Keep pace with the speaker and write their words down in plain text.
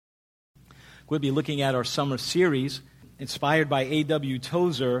We'll be looking at our summer series inspired by A.W.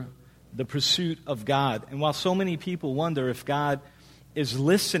 Tozer, The Pursuit of God. And while so many people wonder if God is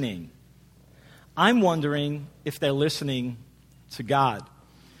listening, I'm wondering if they're listening to God.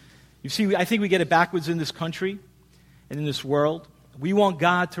 You see, I think we get it backwards in this country and in this world. We want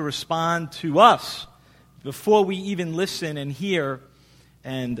God to respond to us before we even listen and hear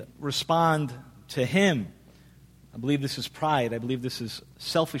and respond to Him. I believe this is pride. I believe this is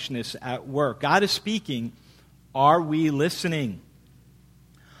selfishness at work. God is speaking. Are we listening?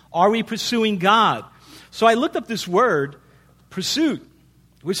 Are we pursuing God? So I looked up this word, pursuit,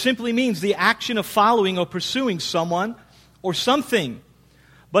 which simply means the action of following or pursuing someone or something.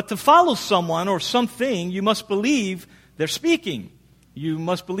 But to follow someone or something, you must believe they're speaking. You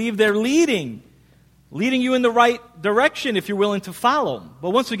must believe they're leading you in the right direction if you're willing to follow.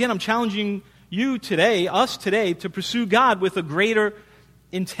 But once again, I'm challenging you today, us today, to pursue God with a greater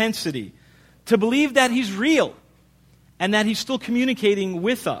intensity, to believe that He's real and that He's still communicating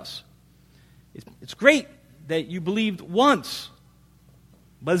with us. It's great that you believed once,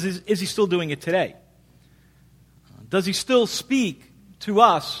 but is He still doing it today? Does He still speak to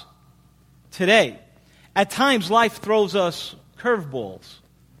us today? At times, life throws us curveballs,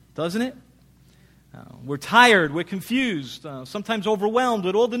 doesn't it? We're tired, we're confused, sometimes overwhelmed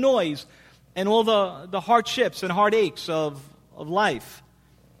with all the noise and all the hardships and heartaches of life.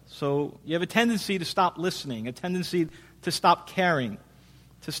 So you have a tendency to stop listening, a tendency to stop caring,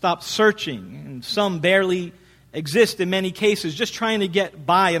 to stop searching, and some barely exist in many cases, just trying to get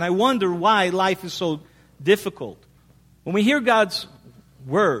by. And I wonder why life is so difficult. When we hear God's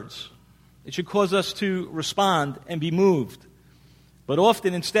words, it should cause us to respond and be moved. But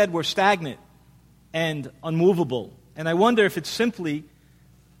often instead we're stagnant and unmovable. And I wonder if it's simply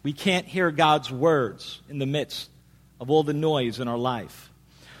we can't hear God's words in the midst of all the noise in our life.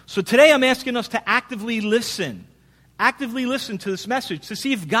 So today I'm asking us to actively listen to this message, to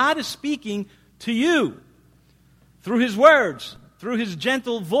see if God is speaking to you through His words, through His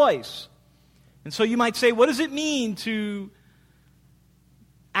gentle voice. And so you might say, what does it mean to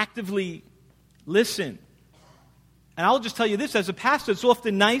actively listen? And I'll just tell you this, as a pastor, it's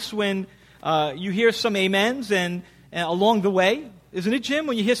often nice when you hear some amens and along the way. Isn't it, Jim?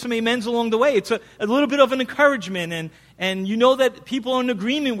 When you hear some amens along the way, it's a little bit of an encouragement, and you know that people are in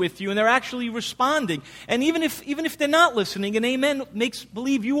agreement with you, and they're actually responding. And even if they're not listening, an amen makes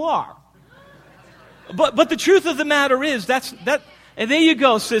believe you are. But the truth of the matter is, and there you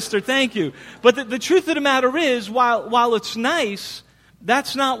go, sister, thank you. But the truth of the matter is, while it's nice,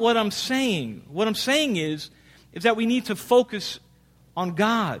 that's not what I'm saying. What I'm saying is that we need to focus on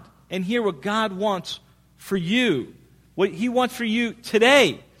God and hear what God wants for you, what He wants for you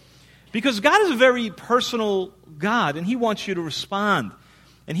today. Because God is a very personal God, and He wants you to respond.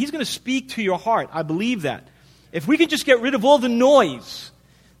 And He's going to speak to your heart. I believe that. If we can just get rid of all the noise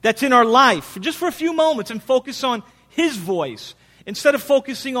that's in our life, just for a few moments, and focus on His voice, instead of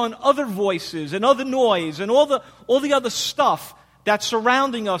focusing on other voices and other noise and all the other stuff that's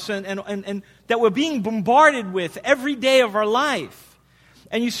surrounding us and that we're being bombarded with every day of our life.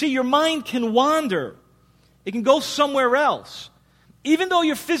 And you see, your mind can wander. It can go somewhere else. Even though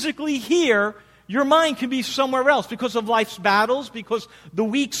you're physically here, your mind can be somewhere else because of life's battles, because the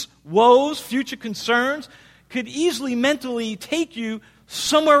week's woes, future concerns, could easily mentally take you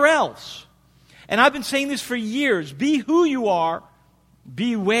somewhere else. And I've been saying this for years. Be who you are,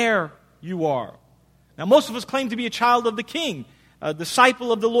 be where you are. Now, most of us claim to be a child of the King, a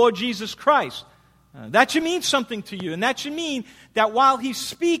disciple of the Lord Jesus Christ. That should mean something to you, and that should mean that while He's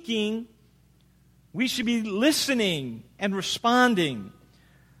speaking, we should be listening and responding.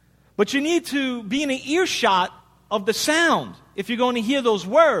 But you need to be in an earshot of the sound if you're going to hear those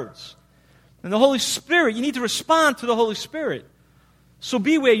words. And the Holy Spirit, you need to respond to the Holy Spirit. So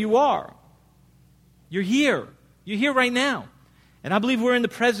be where you are. You're here. You're here right now. And I believe we're in the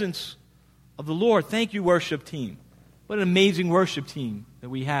presence of the Lord. Thank you, worship team. What an amazing worship team that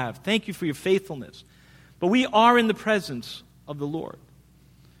we have. Thank you for your faithfulness. But we are in the presence of the Lord.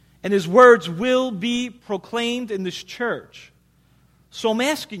 And His words will be proclaimed in this church. So I'm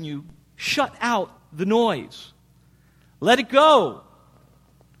asking you, shut out the noise. Let it go.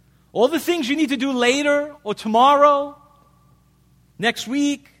 All the things you need to do later or tomorrow, next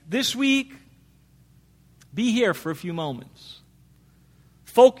week, this week, be here for a few moments.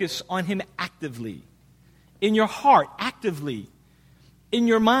 Focus on Him actively. In your heart, actively. In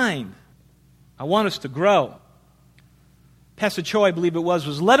your mind. I want us to grow. Pastor Cho, I believe it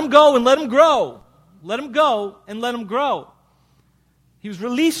was let him go and let him grow. Let him go and let him grow. He was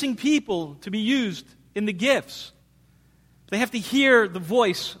releasing people to be used in the gifts. They have to hear the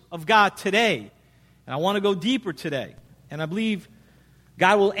voice of God today. And I want to go deeper today. And I believe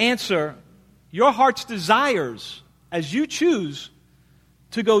God will answer your heart's desires as you choose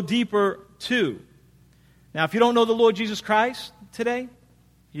to go deeper too. Now, if you don't know the Lord Jesus Christ today,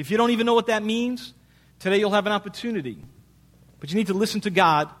 if you don't even know what that means, today you'll have an opportunity. But you need to listen to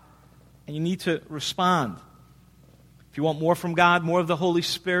God, and you need to respond. If you want more from God, more of the Holy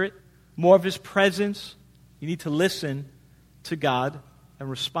Spirit, more of His presence, you need to listen to God and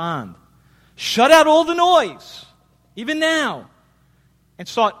respond. Shut out all the noise, even now, and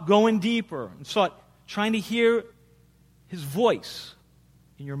start going deeper, and start trying to hear His voice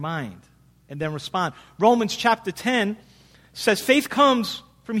in your mind, and then respond. Romans chapter 10 says faith comes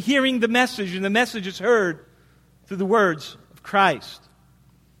from hearing the message, and the message is heard through the words of Christ.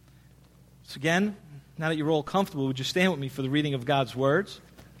 So again, now that you're all comfortable, would you stand with me for the reading of God's words?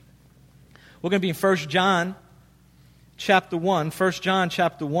 We're going to be in 1 John chapter 1. 1 John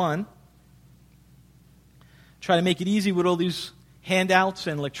chapter 1. Try to make it easy with all these handouts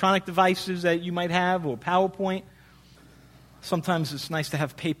and electronic devices that you might have, or PowerPoint. Sometimes it's nice to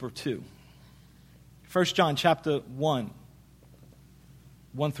have paper too. 1 John chapter 1,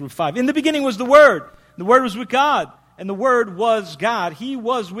 1 through 5. In the beginning was the Word. The Word was with God, and the Word was God. He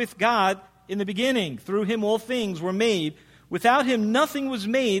was with God in the beginning. Through Him all things were made. Without Him nothing was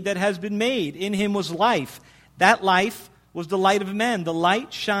made that has been made. In Him was life. That life was the light of men. The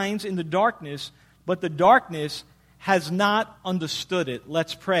light shines in the darkness, but the darkness has not understood it.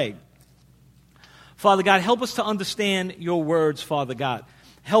 Let's pray. Father God, help us to understand your words, Father God.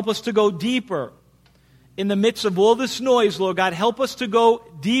 Help us to go deeper in the midst of all this noise, Lord God. Help us to go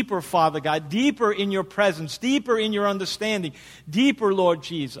deeper, Father God, deeper in your presence, deeper in your understanding, deeper, Lord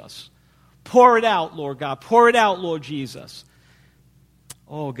Jesus. Pour it out, Lord God. Pour it out, Lord Jesus.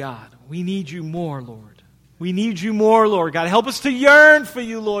 Oh, God, we need you more, Lord. We need you more, Lord God. Help us to yearn for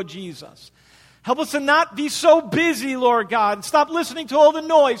you, Lord Jesus. Help us to not be so busy, Lord God, and stop listening to all the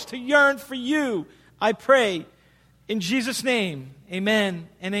noise, to yearn for you. I pray in Jesus' name, amen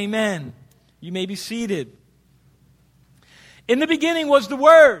and amen. You may be seated. In the beginning was the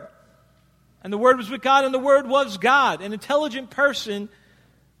Word, and the Word was with God, and the Word was God. An intelligent person,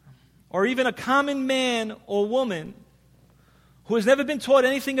 or even a common man or woman who has never been taught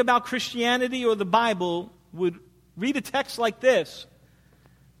anything about Christianity or the Bible would read a text like this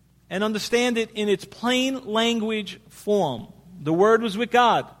and understand it in its plain language form. The Word was with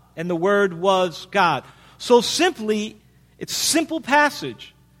God, and the Word was God. So simply, it's a simple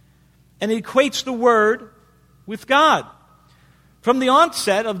passage, and it equates the Word with God. From the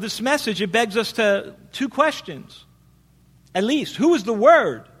onset of this message, it begs us to two questions. At least, who is the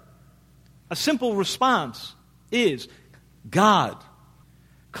Word? A simple response is God.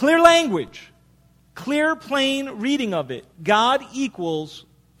 Clear language, clear, plain reading of it. God equals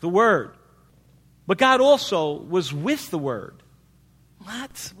the Word. But God also was with the Word.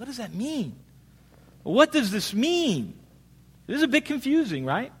 What? What does that mean? What does this mean? This is a bit confusing,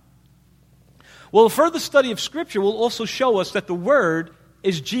 right? Well, a further study of Scripture will also show us that the Word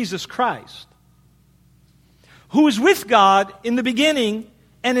is Jesus Christ, who is with God in the beginning,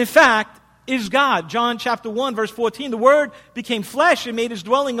 and in fact, is God. John chapter 1, verse 14, the Word became flesh and made His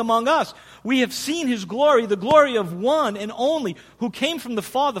dwelling among us. We have seen His glory, the glory of one and only, who came from the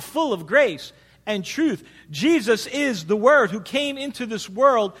Father, full of grace and truth. Jesus is the Word who came into this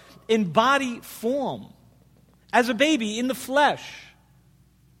world in body form, as a baby in the flesh.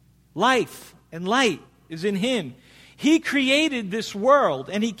 Life and light is in Him. He created this world,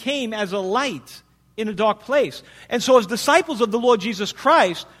 and He came as a light in a dark place. And so as disciples of the Lord Jesus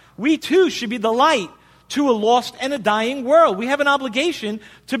Christ, we too should be the light to a lost and a dying world. We have an obligation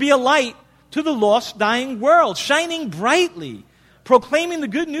to be a light to the lost, dying world, shining brightly, proclaiming the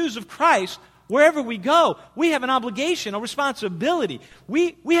good news of Christ wherever we go. We have an obligation, a responsibility.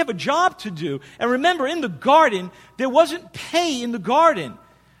 We have a job to do. And remember, in the garden, there wasn't pay in the garden.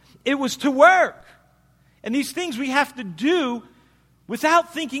 It was to work. And these things we have to do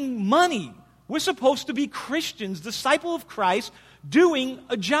without thinking money. We're supposed to be Christians, disciple of Christ, doing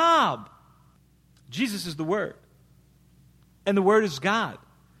a job. Jesus is the Word, and the Word is God.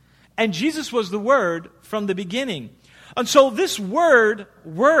 And Jesus was the Word from the beginning. And so this word,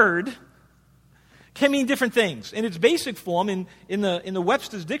 can mean different things. In its basic form, in the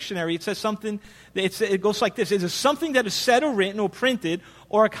Webster's dictionary, it says something, it goes like this. It is something that is said or written or printed,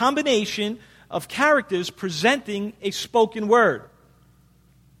 or a combination of characters presenting a spoken word.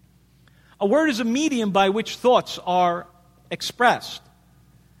 A word is a medium by which thoughts are expressed.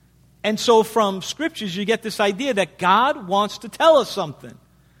 And so from Scriptures, you get this idea that God wants to tell us something.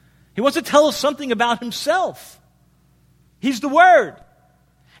 He wants to tell us something about Himself. He's the Word.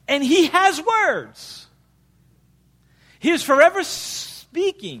 And He has words. He is forever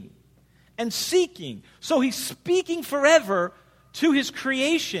speaking and seeking. So He's speaking forever to His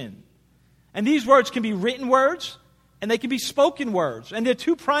creation. And these words can be written words, and they can be spoken words. And there are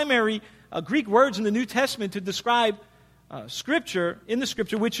two primary Greek words in the New Testament to describe Scripture, in the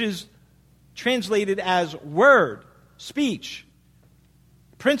Scripture, which is translated as word, speech,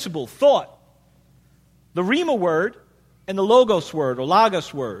 principle, thought. The rhema word and the logos word, or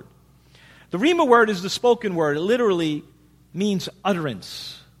logos word. The rhema word is the spoken word. It literally means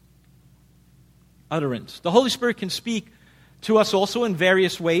utterance. Utterance. The Holy Spirit can speak to us also in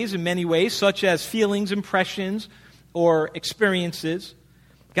various ways, in many ways, such as feelings, impressions, or experiences.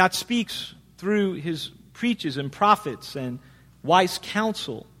 God speaks through His preachers and prophets and wise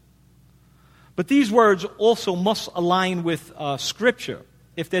counsel. But these words also must align with Scripture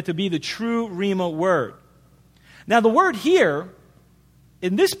if they're to be the true rhema word. Now the word here,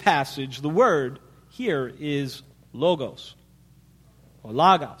 in this passage, the word here is logos, or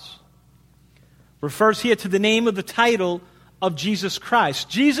logos. Refers here to the name of the title of Jesus Christ.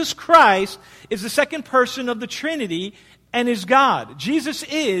 Jesus Christ is the second person of the Trinity and is God. Jesus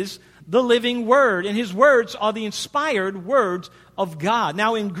is the living Word, and His words are the inspired words of God.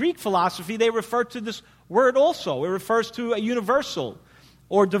 Now, in Greek philosophy, they refer to this word also. It refers to a universal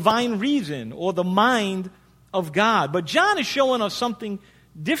or divine reason or the mind of God. But John is showing us something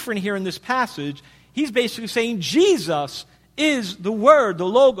different here in this passage. He's basically saying Jesus is the Word, the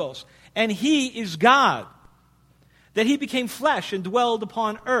Logos, and He is God. That He became flesh and dwelled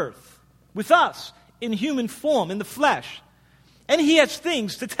upon earth with us in human form, in the flesh. And He has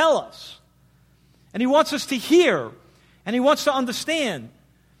things to tell us. And He wants us to hear. And He wants to understand.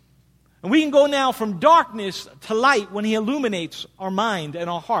 And we can go now from darkness to light when He illuminates our mind and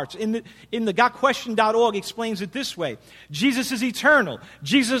our hearts. In the GotQuestion.org explains it this way. Jesus is eternal.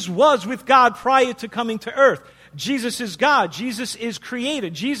 Jesus was with God prior to coming to earth. Jesus is God. Jesus is creator.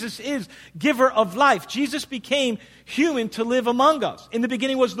 Jesus is giver of life. Jesus became human to live among us. In the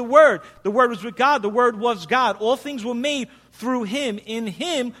beginning was the Word. The Word was with God. The Word was God. All things were made through Him. In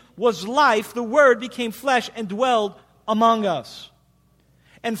Him was life. The Word became flesh and dwelled among us.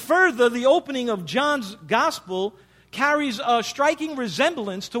 And further, the opening of John's Gospel carries a striking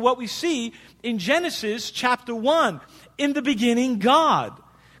resemblance to what we see in Genesis chapter 1. In the beginning, God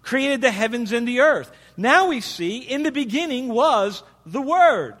created the heavens and the earth. Now we see, in the beginning was the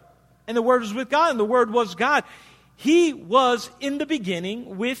Word. And the Word was with God, and the Word was God. He was in the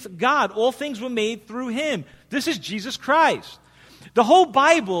beginning with God. All things were made through Him. This is Jesus Christ. The whole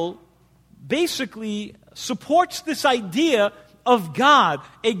Bible basically supports this idea of God,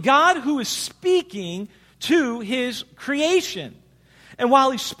 a God who is speaking to His creation. And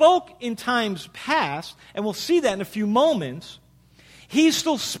while He spoke in times past, and we'll see that in a few moments, He's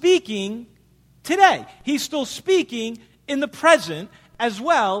still speaking today. He's still speaking in the present as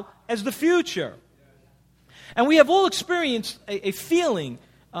well as the future. And we have all experienced a feeling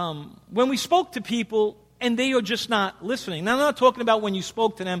when we spoke to people and they are just not listening. Now, I'm not talking about when you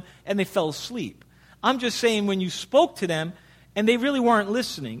spoke to them and they fell asleep. I'm just saying when you spoke to them and they really weren't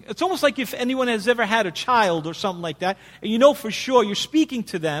listening. It's almost like if anyone has ever had a child or something like that, and you know for sure you're speaking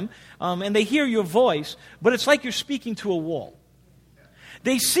to them, and they hear your voice, but it's like you're speaking to a wall.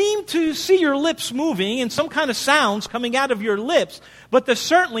 They seem to see your lips moving and some kind of sounds coming out of your lips, but they're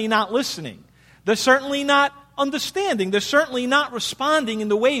certainly not listening. They're certainly not understanding. They're certainly not responding in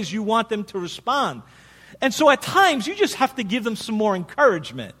the ways you want them to respond. And so at times, you just have to give them some more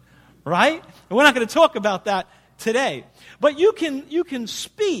encouragement, right? And we're not going to talk about that today. But you can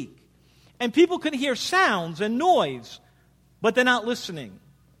speak, and people can hear sounds and noise, but they're not listening.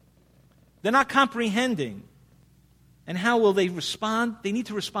 They're not comprehending. And how will they respond? They need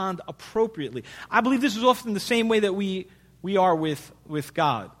to respond appropriately. I believe this is often the same way that we are with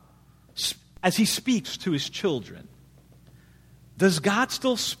God, as He speaks to His children. Does God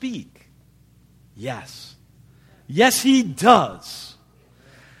still speak? Yes. Yes, He does.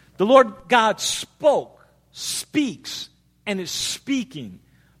 The Lord God spoke, speaks, and is speaking.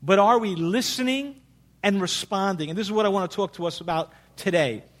 But are we listening and responding? And this is what I want to talk to us about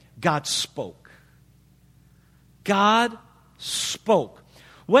today. God spoke. God spoke.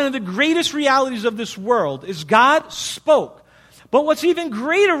 One of the greatest realities of this world is God spoke. But what's even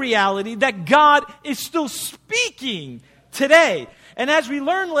greater reality, that God is still speaking today. And as we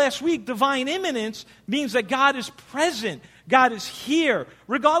learned last week, divine immanence means that God is present. God is here.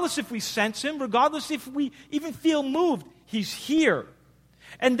 Regardless if we sense Him, regardless if we even feel moved, He's here.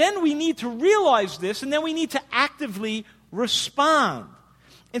 And then we need to realize this, and then we need to actively respond.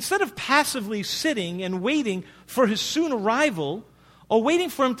 Instead of passively sitting and waiting for his soon arrival or waiting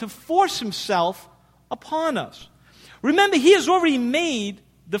for him to force himself upon us. Remember, he has already made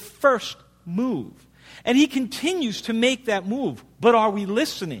the first move, and he continues to make that move. But are we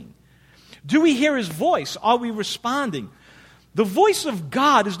listening? Do we hear his voice? Are we responding? The voice of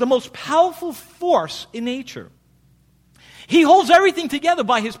God is the most powerful force in nature. He holds everything together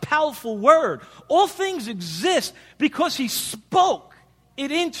by his powerful word. All things exist because he spoke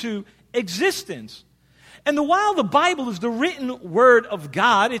it into existence. And while the Bible is the written word of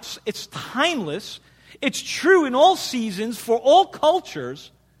God, it's timeless, it's true in all seasons, for all cultures,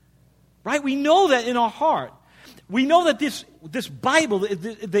 right? We know that in our heart. We know that this Bible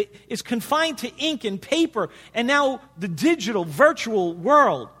is confined to ink and paper and now the digital, virtual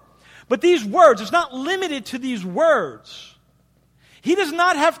world. But these words, it's not limited to these words. He does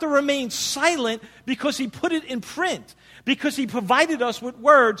not have to remain silent because he put it in print, because he provided us with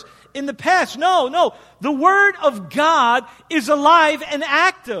words in the past. No. The Word of God is alive and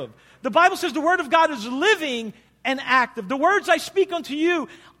active. The Bible says the Word of God is living and active. The words I speak unto you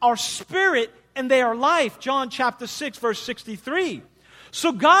are spirit and they are life. John chapter 6, verse 63.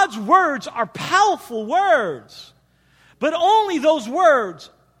 So God's words are powerful words. But only those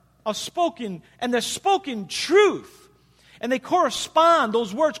words are spoken, and they're spoken truth. And they correspond,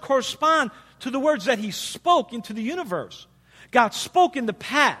 those words correspond to the words that he spoke into the universe. God spoke in the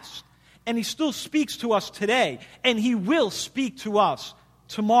past, and he still speaks to us today, and he will speak to us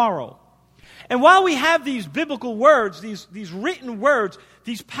tomorrow. And while we have these biblical words, these written words,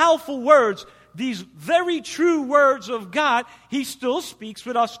 these powerful words, these very true words of God, he still speaks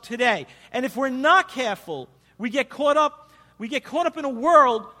with us today. And if we're not careful, we get caught up in a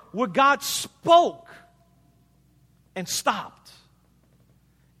world where God spoke and stopped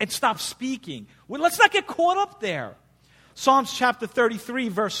speaking. Well, let's not get caught up there. Psalms chapter 33,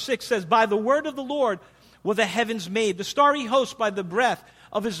 verse 6 says, by the word of the Lord were the heavens made, the starry host by the breath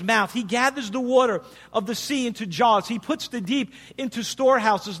of his mouth. He gathers the water of the sea into jars. He puts the deep into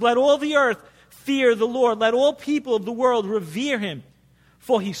storehouses. Let all the earth fear the Lord. Let all people of the world revere him.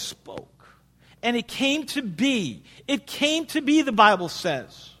 For he spoke, and it came to be. It came to be, the Bible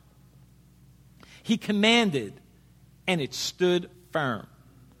says. He commanded, and it stood firm.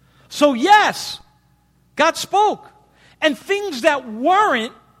 So yes, God spoke. And things that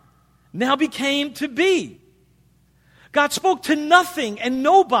weren't now became to be. God spoke to nothing and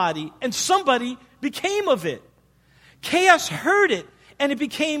nobody, and somebody became of it. Chaos heard it, and it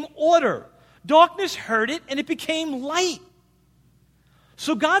became order. Darkness heard it, and it became light.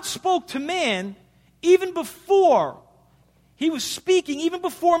 So God spoke to man even before he was speaking, even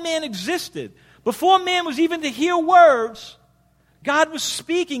before man existed. Before man was even to hear words, God was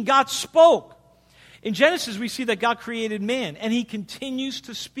speaking. God spoke. In Genesis, we see that God created man, and he continues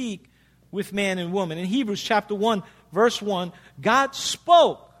to speak with man and woman. In Hebrews chapter 1, verse 1, God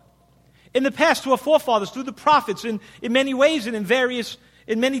spoke in the past to our forefathers through the prophets in many ways and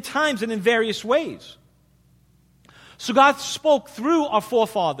in many times and in various ways. So God spoke through our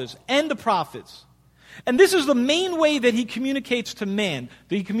forefathers and the prophets. And this is the main way that he communicates to man,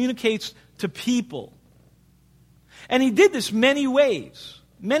 that he communicates to people. And he did this many ways.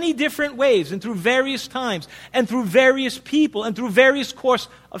 Many different ways, and through various times, and through various people, and through various course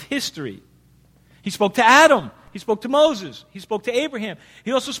of history. He spoke to Adam. He spoke to Moses. He spoke to Abraham.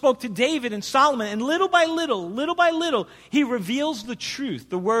 He also spoke to David and Solomon. And little by little, he reveals the truth,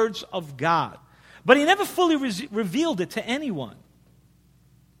 the words of God. But he never fully revealed it to anyone.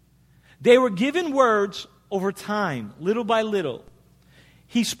 They were given words over time, little by little.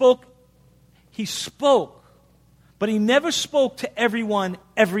 He spoke, but he never spoke to everyone,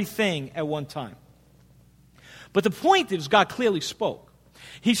 everything at one time. But the point is, God clearly spoke.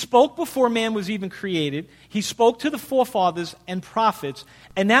 He spoke before man was even created. He spoke to the forefathers and prophets.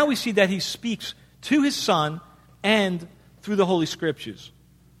 And now we see that he speaks to his Son and through the Holy Scriptures.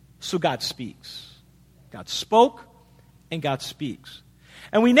 So God speaks. God spoke and God speaks.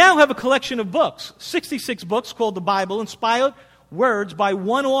 And we now have a collection of books, 66 books called the Bible, inspired words by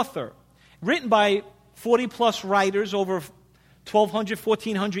one author, written by 40-plus writers over 1,200,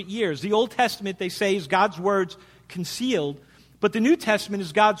 1,400 years. The Old Testament, they say, is God's words concealed, but the New Testament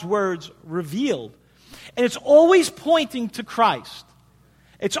is God's words revealed. And it's always pointing to Christ.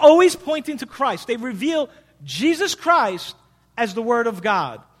 It's always pointing to Christ. They reveal Jesus Christ as the Word of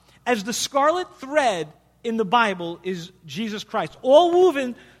God. As the scarlet thread in the Bible is Jesus Christ. All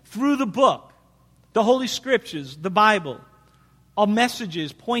woven through the book, the Holy Scriptures, the Bible, are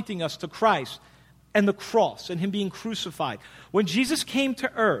messages pointing us to Christ and the cross and him being crucified. When Jesus came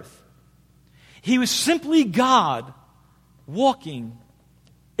to earth, he was simply God walking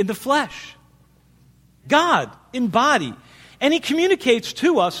in the flesh. God in body. And he communicates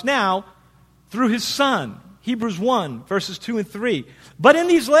to us now through his Son. Hebrews 1, verses 2 and 3. But in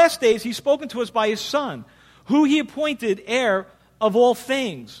these last days, he's spoken to us by his Son, who he appointed heir of all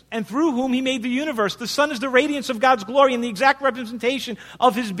things, and through whom he made the universe. The Son is the radiance of God's glory and the exact representation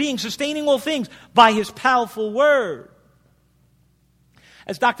of his being, sustaining all things by his powerful word.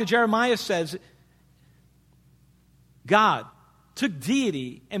 As Dr. Jeremiah says, God took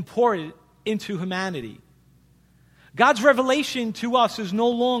deity and poured it into humanity. God's revelation to us is no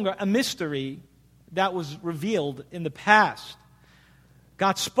longer a mystery that was revealed in the past.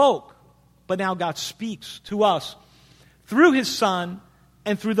 God spoke, but now God speaks to us through his Son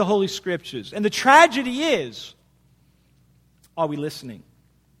and through the Holy Scriptures. And the tragedy is, are we listening?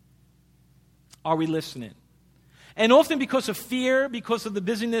 Are we listening? And often because of fear, because of the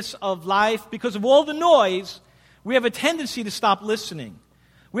busyness of life, because of all the noise, we have a tendency to stop listening.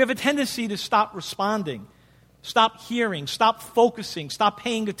 We have a tendency to stop responding, stop hearing, stop focusing, stop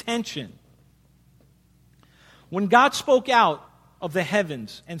paying attention. When God spoke out of the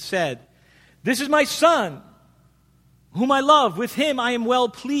heavens and said, "This is my Son, whom I love. With him I am well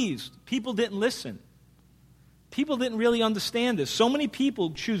pleased," people didn't listen. People didn't really understand this. So many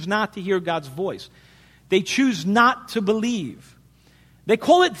people choose not to hear God's voice. They choose not to believe. They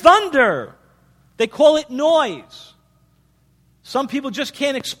call it thunder. They call it noise. Some people just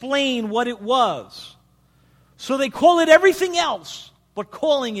can't explain what it was. So they call it everything else but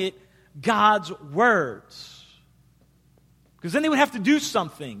calling it God's words. Because then they would have to do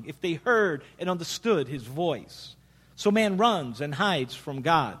something if they heard and understood his voice. So man runs and hides from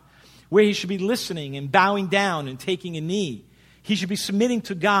God, where he should be listening and bowing down and taking a knee. He should be submitting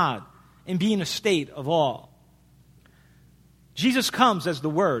to God and be in a state of awe. Jesus comes as the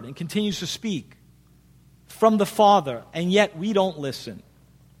Word and continues to speak from the Father, and yet we don't listen.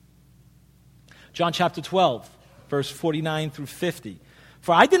 John chapter 12, verse 49 through 50.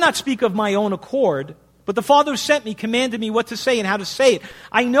 "For I did not speak of my own accord, but the Father who sent me commanded me what to say and how to say it.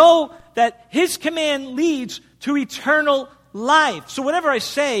 I know that his command leads to eternal life." So whatever I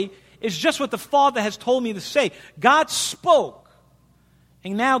say is just what the Father has told me to say. God spoke,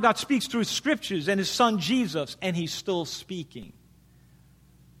 and now God speaks through his Scriptures and his Son Jesus, and he's still speaking.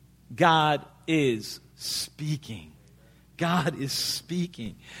 God is speaking. God is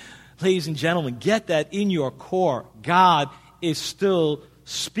speaking. Ladies and gentlemen, get that in your core. God is still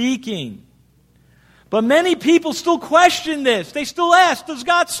speaking. But many people still question this. They still ask, does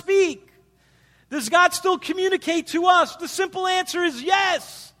God speak? Does God still communicate to us? The simple answer is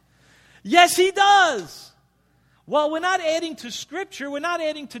yes. Yes, he does. While we're not adding to Scripture, we're not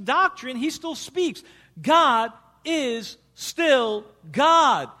adding to doctrine, he still speaks. God is still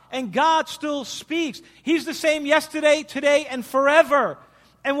God, and God still speaks. He's the same yesterday, today, and forever.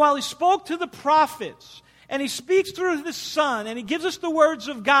 And while he spoke to the prophets, and he speaks through the Son, and he gives us the words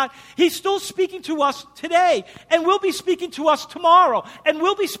of God, he's still speaking to us today, and will be speaking to us tomorrow, and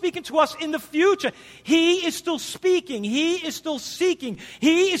will be speaking to us in the future. He is still speaking. He is still seeking.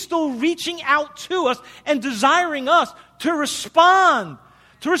 He is still reaching out to us and desiring us to respond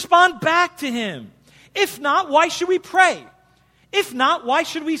back to him. If not, why should we pray? If not, why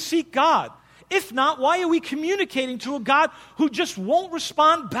should we seek God? If not, why are we communicating to a God who just won't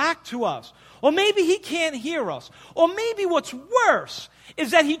respond back to us? Or maybe he can't hear us. Or maybe what's worse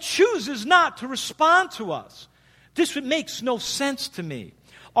is that he chooses not to respond to us. This makes no sense to me.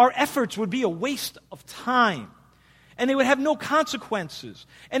 Our efforts would be a waste of time, and they would have no consequences,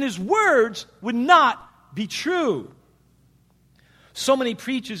 and his words would not be true. So many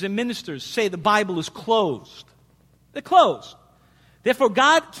preachers and ministers say the Bible is closed. They're closed. Therefore,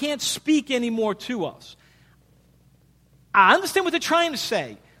 God can't speak anymore to us. I understand what they're trying to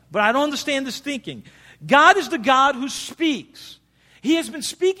say, but I don't understand this thinking. God is the God who speaks. He has been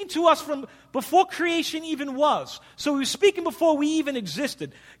speaking to us from before creation even was. So he was speaking before we even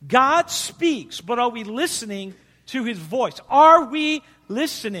existed. God speaks, but are we listening to his voice? Are we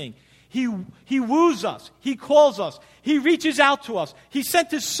listening? He woos us. He calls us. He reaches out to us. He sent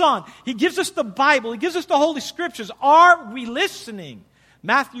his Son. He gives us the Bible. He gives us the Holy Scriptures. Are we listening?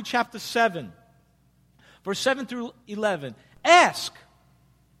 Matthew chapter 7, verse 7 through 11. Ask.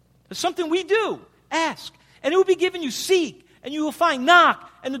 It's something we do. Ask, and it will be given you. Seek, and you will find.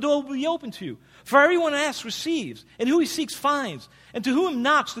 Knock, and the door will be open to you. For everyone who asks receives, and who he seeks finds. And to whom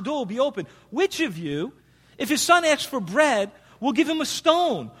knocks, the door will be open. Which of you, if his son asks for bread, will give him a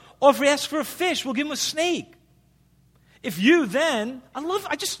stone? Or if he asks for a fish, we'll give him a snake. If you then,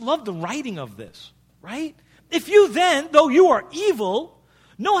 I just love the writing of this, right? If you then, though you are evil,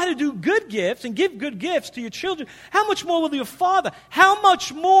 know how to do good gifts and give good gifts to your children, how much more will your Father? How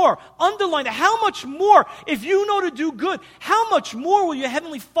much more? Underline it. How much more? If you know to do good, how much more will your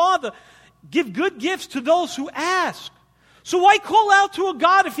Heavenly Father give good gifts to those who ask? So why call out to a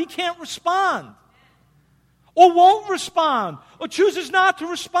God if He can't respond? Or won't respond? Or chooses not to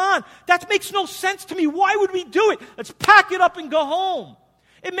respond? That makes no sense to me. Why would we do it? Let's pack it up and go home.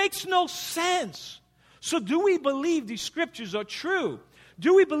 It makes no sense. So do we believe these scriptures are true?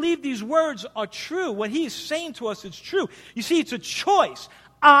 Do we believe these words are true? What He is saying to us is true. You see, it's a choice.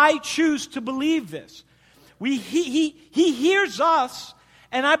 I choose to believe this. He hears us,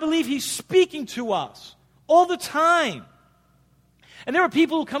 and I believe He's speaking to us all the time. And there are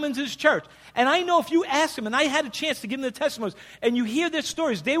people who come into this church, and I know if you ask them, and I had a chance to give them the testimonies, and you hear their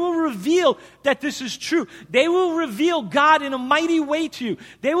stories, they will reveal that this is true. They will reveal God in a mighty way to you.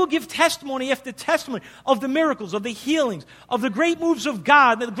 They will give testimony after testimony of the miracles, of the healings, of the great moves of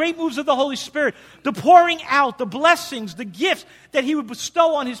God, the great moves of the Holy Spirit, the pouring out, the blessings, the gifts that He would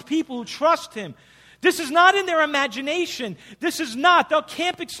bestow on His people who trust Him. This is not in their imagination. This is not. Their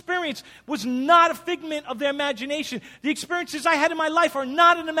camp experience was not a figment of their imagination. The experiences I had in my life are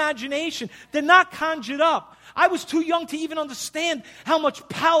not an imagination. They're not conjured up. I was too young to even understand how much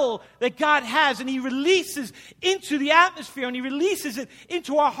power that God has, and He releases into the atmosphere, and He releases it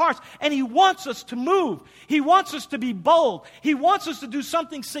into our hearts, and He wants us to move. He wants us to be bold. He wants us to do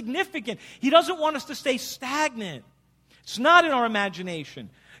something significant. He doesn't want us to stay stagnant. It's not in our imagination.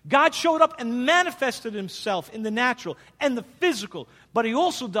 God showed up and manifested Himself in the natural and the physical, but He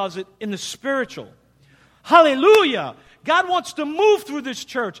also does it in the spiritual. Hallelujah! God wants to move through this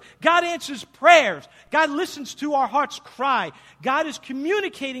church. God answers prayers. God listens to our heart's cry. God is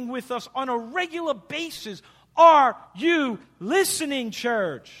communicating with us on a regular basis. Are you listening,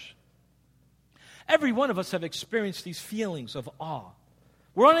 church? Every one of us have experienced these feelings of awe.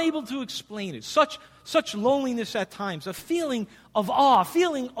 We're unable to explain it. Such loneliness at times, a feeling of awe, a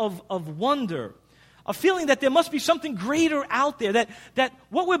feeling of wonder, a feeling that there must be something greater out there, that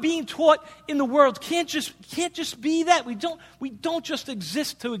what we're being taught in the world can't just be that. We don't just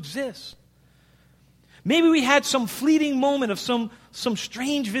exist to exist. Maybe we had some fleeting moment of some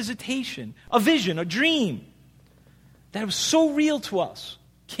strange visitation, a vision, a dream that was so real to us.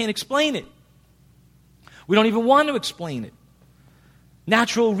 Can't explain it. We don't even want to explain it.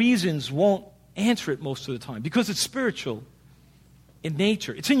 Natural reasons won't answer it most of the time because it's spiritual in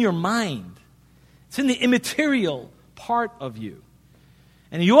nature. It's in your mind. It's in the immaterial part of you.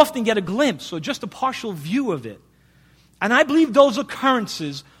 And you often get a glimpse or just a partial view of it. And I believe those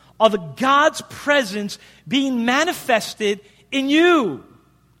occurrences are the God's presence being manifested in you.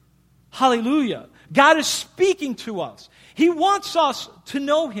 Hallelujah. God is speaking to us. He wants us to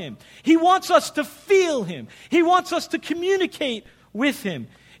know Him. He wants us to feel Him. He wants us to communicate with Him.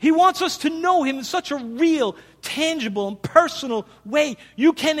 He wants us to know Him in such a real, tangible, and personal way.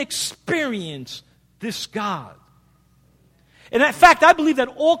 You can experience this God. And in fact, I believe that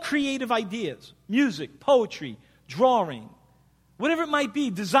all creative ideas, music, poetry, drawing, whatever it might be,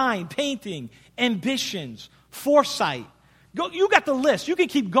 design, painting, ambitions, foresight, you got the list. You can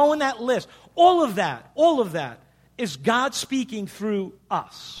keep going that list. All of that is God speaking through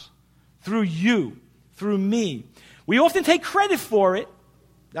us, through you, through me. We often take credit for it.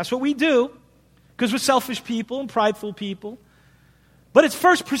 That's what we do, because we're selfish people and prideful people. But it's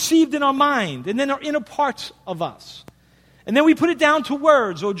first perceived in our mind, and then our inner parts of us. And then we put it down to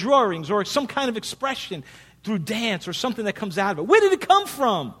words or drawings or some kind of expression through dance or something that comes out of it. Where did it come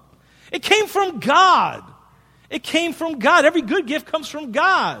from? It came from God. It came from God. Every good gift comes from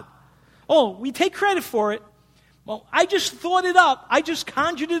God. Oh, we take credit for it. Well, I just thought it up. I just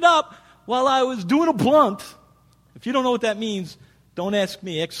conjured it up while I was doing a blunt. If you don't know what that means, don't ask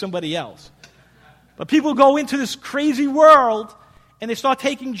me, ask somebody else. But people go into this crazy world and they start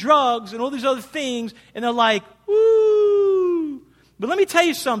taking drugs and all these other things, and they're like, woo! But let me tell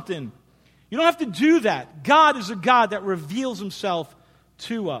you something. You don't have to do that. God is a God that reveals Himself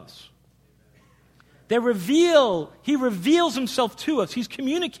to us. He reveals Himself to us. He's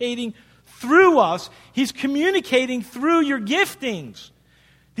communicating through us. He's communicating through your giftings.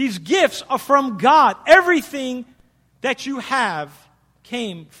 These gifts are from God. Everything that you have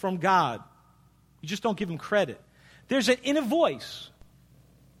came from God. You just don't give Him credit. There's an inner voice.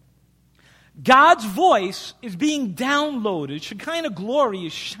 God's voice is being downloaded. Shekinah glory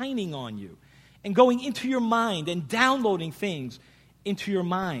is shining on you and going into your mind and downloading things into your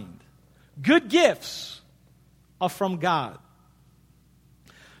mind. Good gifts are from God.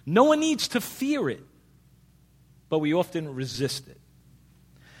 No one needs to fear it, but we often resist it.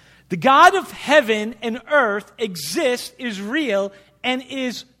 The God of heaven and earth exists, is real, and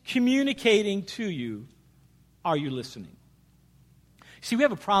is communicating to you, are you listening? See, we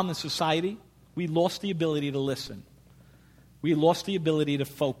have a problem in society. We lost the ability to listen. We lost the ability to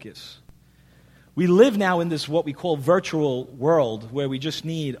focus. We live now in this what we call virtual world where we just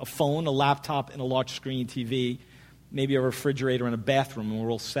need a phone, a laptop, and a large screen TV, maybe a refrigerator and a bathroom, and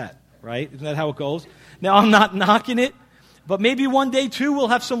we're all set, right? Isn't that how it goes? Now, I'm not knocking it, but maybe one day, too, we'll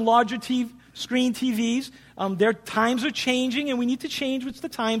have some larger screen TVs. Their times are changing, and we need to change with the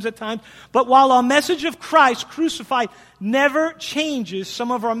times at times. But while our message of Christ crucified never changes,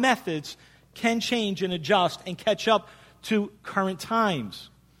 some of our methods can change and adjust and catch up to current times.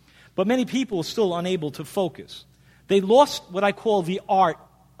 But many people are still unable to focus. They lost what I call the art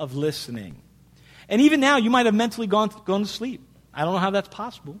of listening. And even now, you might have mentally gone to sleep. I don't know how that's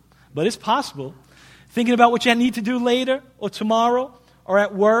possible, but it's possible. Thinking about what you need to do later or tomorrow or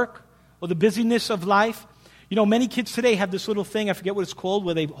at work or the busyness of life. You know, many kids today have this little thing, I forget what it's called,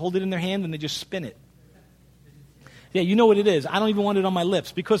 where they hold it in their hand and they just spin it. Yeah, you know what it is. I don't even want it on my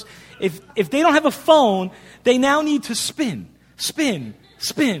lips. Because if they don't have a phone, they now need to spin. Ay,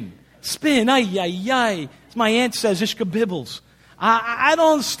 ay, ay. As my aunt says, Ishka Bibbles. I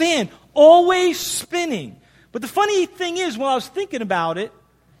don't understand. Always spinning. But the funny thing is, when I was thinking about it,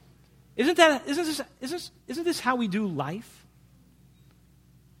 isn't this how we do life?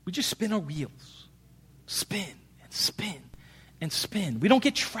 We just spin our wheels. Spin and spin and spin. We don't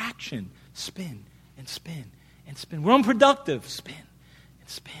get traction. Spin and spin and spin. We're unproductive. Spin and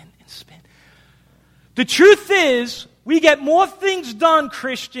spin and spin. The truth is, we get more things done,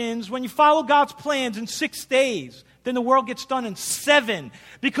 Christians, when you follow God's plans in 6 days than the world gets done in 7.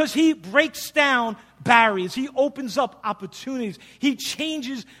 Because He breaks down barriers. He opens up opportunities. He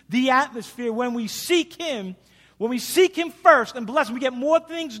changes the atmosphere. When we seek Him first and bless Him, we get more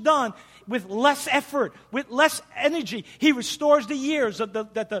things done with less effort, with less energy. He restores the years that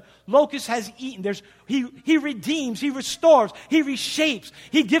the locust has eaten. He redeems, He restores, He reshapes,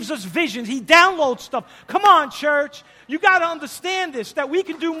 He gives us visions, He downloads stuff. Come on, church. You got to understand this, that we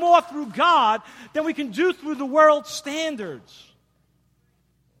can do more through God than we can do through the world's standards.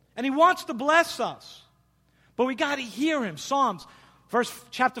 And He wants to bless us. But we got to hear Him. Psalms,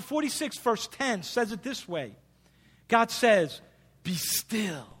 chapter 46, verse 10 says it this way. God says, be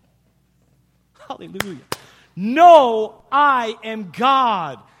still. Hallelujah. Know I am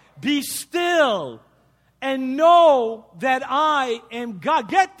God. Be still and know that I am God.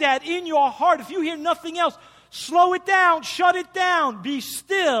 Get that in your heart. If you hear nothing else, slow it down, shut it down. Be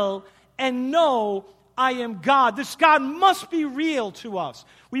still and know I am God. This God must be real to us.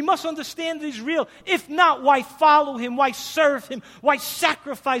 We must understand that He's real. If not, why follow Him? Why serve Him? Why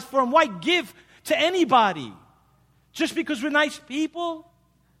sacrifice for Him? Why give to anybody? Just because we're nice people?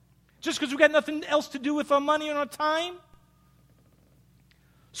 Just because we've got nothing else to do with our money and our time?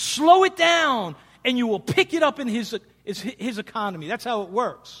 Slow it down, and you will pick it up in His economy. That's how it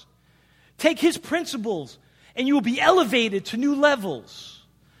works. Take His principles, and you will be elevated to new levels.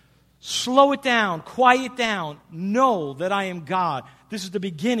 Slow it down, quiet down. Know that I am God. This is the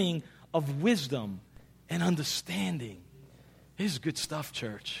beginning of wisdom and understanding. This is good stuff,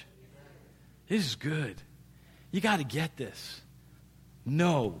 church. This is good. You got to get this.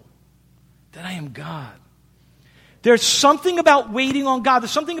 Know that I am God. There's something about waiting on God.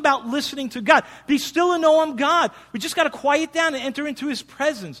 There's something about listening to God. Be still and know I'm God. We just got to quiet down and enter into His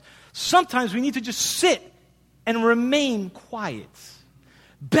presence. Sometimes we need to just sit and remain quiet.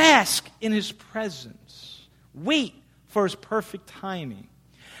 Bask in His presence. Wait for His perfect timing.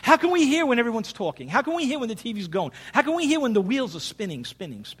 How can we hear when everyone's talking? How can we hear when the TV's going? How can we hear when the wheels are spinning?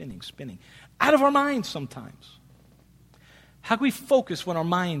 Out of our minds sometimes. How can we focus when our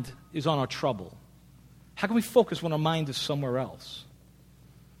mind is on our trouble? How can we focus when our mind is somewhere else?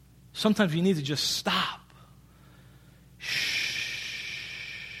 Sometimes we need to just stop. Shh.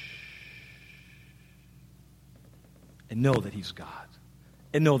 And know that He's God.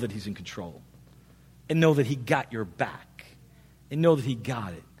 And know that He's in control. And know that He got your back. And know that He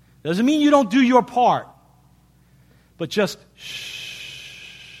got it. Doesn't mean you don't do your part. But just shh.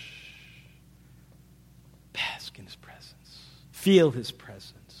 Bask in His presence. Feel His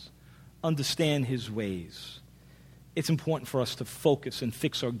presence. Understand His ways. It's important for us to focus and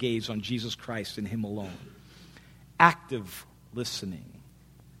fix our gaze on Jesus Christ and Him alone. Active listening.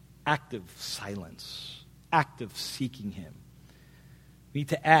 Active silence. Active seeking Him. We need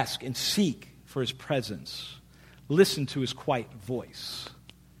to ask and seek for His presence. Listen to His quiet voice,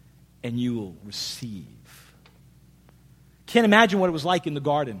 and you will receive. Can't imagine what it was like in the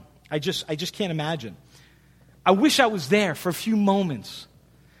garden. I just can't imagine. I wish I was there for a few moments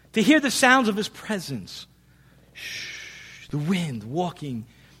to hear the sounds of His presence. Shh, The wind walking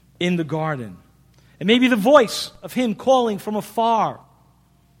in the garden. And maybe the voice of him calling from afar.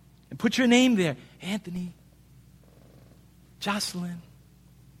 And put your name there. Anthony, Jocelyn,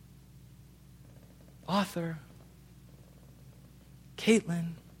 Arthur,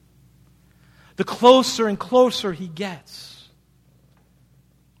 Caitlin. The closer and closer he gets,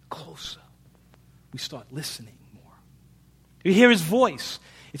 closer we start listening more. You hear his voice.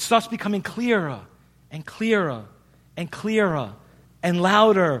 It starts becoming clearer and clearer and clearer and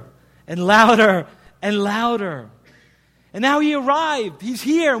louder and louder and louder. And now he arrived. He's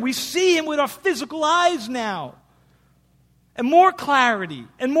here. We see him with our physical eyes now. And more clarity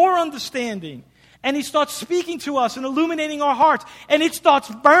and more understanding. And he starts speaking to us and illuminating our hearts. And it starts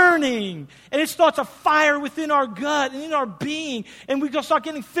burning. And it starts a fire within our gut and in our being. And we just start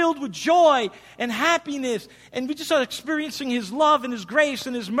getting filled with joy and happiness. And we just start experiencing his love and his grace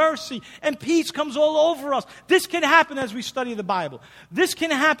and his mercy. And peace comes all over us. This can happen as we study the Bible. This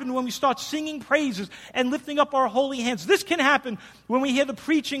can happen when we start singing praises and lifting up our holy hands. This can happen when we hear the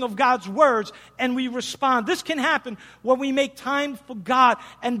preaching of God's words and we respond. This can happen when we make time for God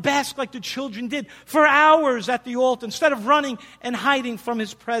and bask like the children did for hours at the altar instead of running and hiding from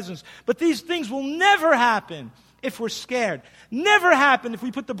his presence. But these things will never happen if we're scared. Never happen if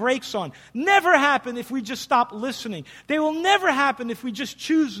we put the brakes on. Never happen if we just stop listening. They will never happen if we just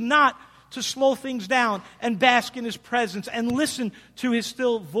choose not to slow things down and bask in his presence and listen to his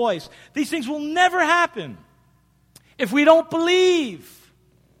still voice. These things will never happen if we don't believe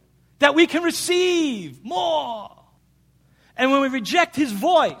that we can receive more. And when we reject his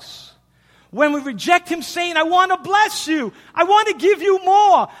voice, when we reject him saying, I want to bless you, I want to give you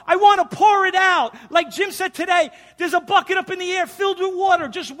more, I want to pour it out. Like Jim said today, there's a bucket up in the air filled with water,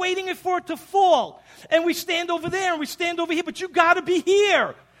 just waiting for it to fall. And we stand over there and we stand over here, but you got to be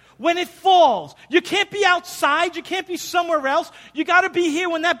here when it falls. You can't be outside, you can't be somewhere else. You got to be here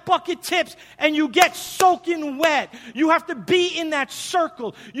when that bucket tips and you get soaking wet. You have to be in that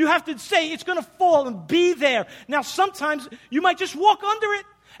circle. You have to say it's going to fall and be there. Now sometimes you might just walk under it.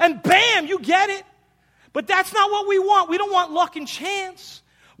 And bam, you get it. But that's not what we want. We don't want luck and chance.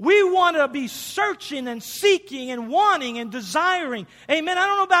 We want to be searching and seeking and wanting and desiring. Amen. I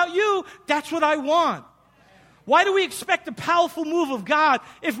don't know about you. That's what I want. Why do we expect a powerful move of God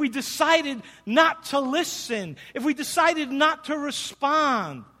if we decided not to listen? If we decided not to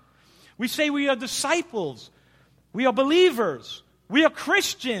respond? We say we are disciples. We are believers. We are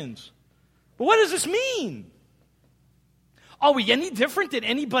Christians. But what does this mean? Are we any different than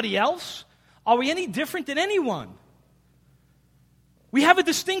anybody else? Are we any different than anyone? We have a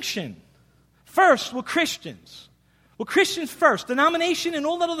distinction. First, we're Christians. We're Christians first. Denomination and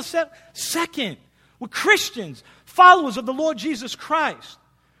all that other stuff, second. We're Christians, followers of the Lord Jesus Christ.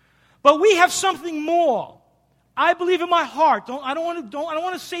 But we have something more. I believe in my heart. I don't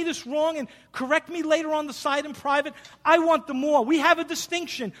want to say this wrong and correct me later on the side in private. I want the more. We have a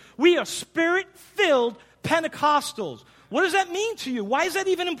distinction. We are Spirit-filled Pentecostals. What does that mean to you? Why is that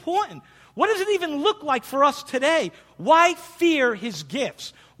even important? What does it even look like for us today? Why fear his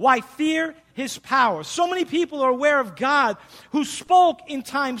gifts? Why fear his power? So many people are aware of God who spoke in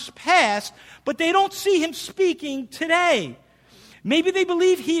times past, but they don't see him speaking today. Maybe they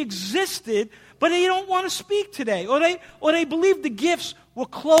believe he existed, but they don't want to speak today. Or they believe the gifts were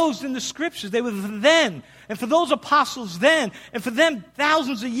closed in the Scriptures. They were then. And for those apostles then, and for them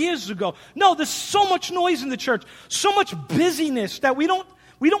thousands of years ago. No, there's so much noise in the church, so much busyness that we don't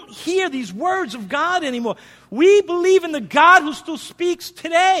hear these words of God anymore. We believe in the God who still speaks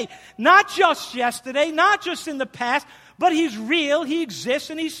today. Not just yesterday, not just in the past, but he's real, he exists,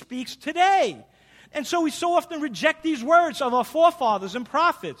 and he speaks today. And so we so often reject these words of our forefathers and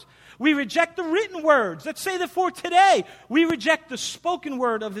prophets. We reject the written words that say that for today. We reject the spoken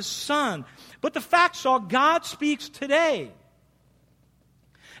word of his Son. But the facts are God speaks today.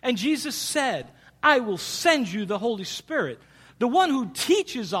 And Jesus said, I will send you the Holy Spirit, the one who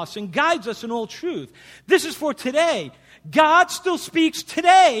teaches us and guides us in all truth. This is for today. God still speaks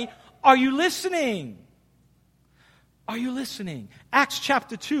today. Are you listening? Are you listening? Acts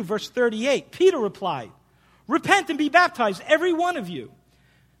chapter 2, verse 38. Peter replied, repent and be baptized, every one of you,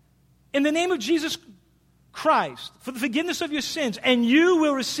 in the name of Jesus Christ, for the forgiveness of your sins, and you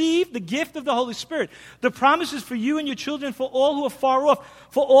will receive the gift of the Holy Spirit. The promise is for you and your children, for all who are far off,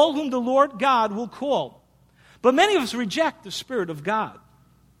 for all whom the Lord God will call. But many of us reject the Spirit of God.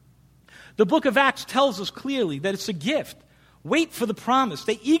 The book of Acts tells us clearly that it's a gift. Wait for the promise.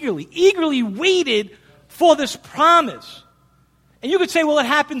 They eagerly waited for this promise. And you could say, well, it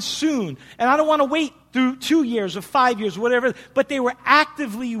happened soon, and I don't want to wait through 2 years or 5 years, whatever. But they were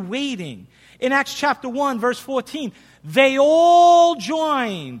actively waiting. In Acts chapter 1, verse 14, they all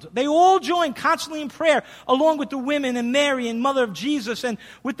joined constantly in prayer, along with the women and Mary and mother of Jesus and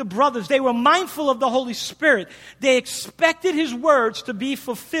with the brothers. They were mindful of the Holy Spirit. They expected His words to be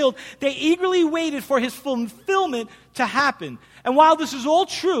fulfilled. They eagerly waited for His fulfillment to happen. And while this is all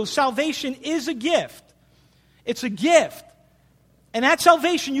true, salvation is a gift. It's a gift. And at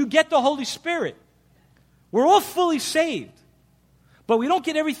salvation, you get the Holy Spirit. We're all fully saved. But we don't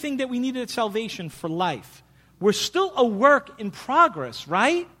get everything that we needed at salvation for life. We're still a work in progress,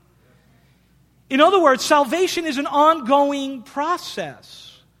 right? In other words, salvation is an ongoing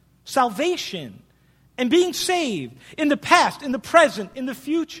process. Salvation and being saved in the past, in the present, in the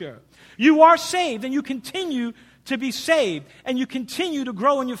future. You are saved and you continue to be saved, and you continue to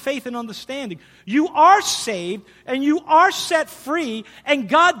grow in your faith and understanding. You are saved and you are set free, and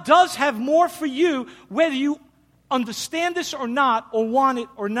God does have more for you, whether you understand this or not, or want it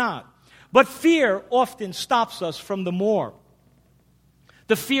or not. But fear often stops us from the more.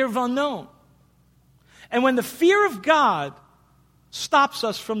 The fear of unknown. And when the fear of God stops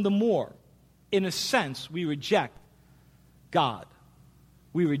us from the more, in a sense, we reject God.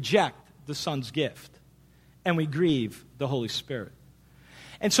 We reject the Son's gift. And we grieve the Holy Spirit.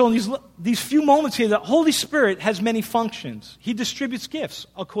 And so in these few moments here, the Holy Spirit has many functions. He distributes gifts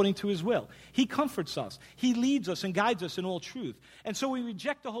according to His will. He comforts us. He leads us and guides us in all truth. And so we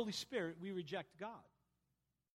reject the Holy Spirit, we reject God.